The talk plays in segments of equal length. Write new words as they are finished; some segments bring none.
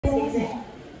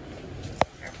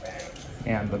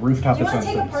and the rooftop Do you is want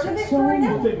on to take a part of 36. it for right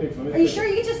now? Are you sure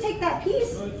you can just take that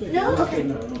piece? No? Okay.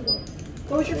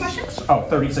 What was your question? Oh,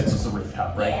 36 is the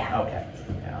rooftop, right? Yeah. Okay.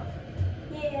 Yeah.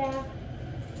 Yeah.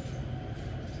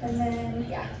 And then,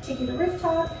 yeah, take you to the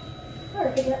rooftop. Or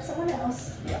pick it up someone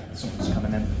else. Yeah, someone's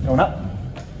coming in. Going up?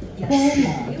 Yes.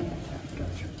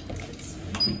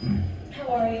 How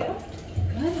are you?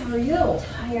 Good, how are you?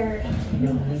 Tired.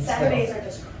 Saturdays are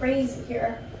just crazy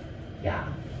here. Yeah.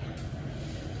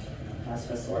 I was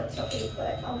supposed to work till 8,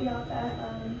 but I'll be off at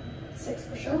 6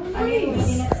 for sure. Nice. I'm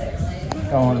leaving at 6.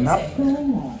 Going up?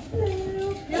 Hello.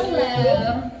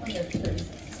 Hello.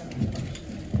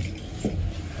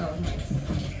 Oh, nice.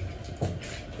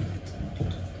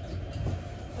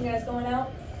 You guys going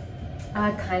out?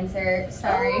 Concert,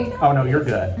 sorry. Oh, no, you're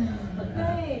good.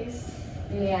 Nice.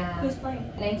 Yeah. Who's playing?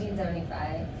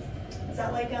 1975. Is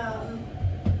that like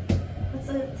what's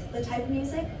the type of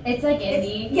music? It's like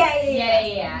indie.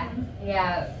 Yeah.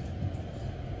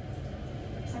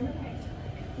 Cause I remember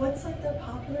what's like the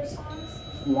popular songs?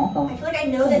 I feel like I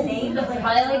know the name, but like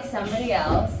Probably like somebody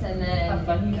else, and then. Have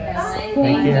fun, you guys. Bye.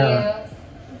 Thank you. you.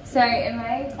 Sorry, am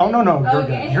I? Oh, no, you're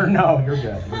Okay. good. You're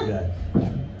good. You're good.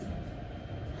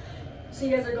 So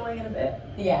you guys are going in a bit?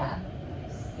 Yeah.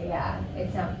 Yeah,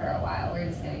 it's not for a while. We're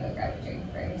just gonna go grab a drink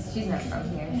first. She's not from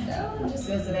here, so. Just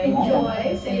visiting.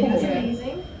 Enjoy. Say that's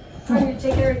amazing. Are you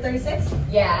take care of 36?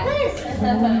 Yeah. Nice.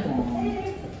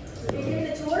 Hey. Are you doing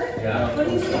the tour? Yeah. What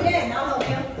do you do again? I'll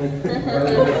help you.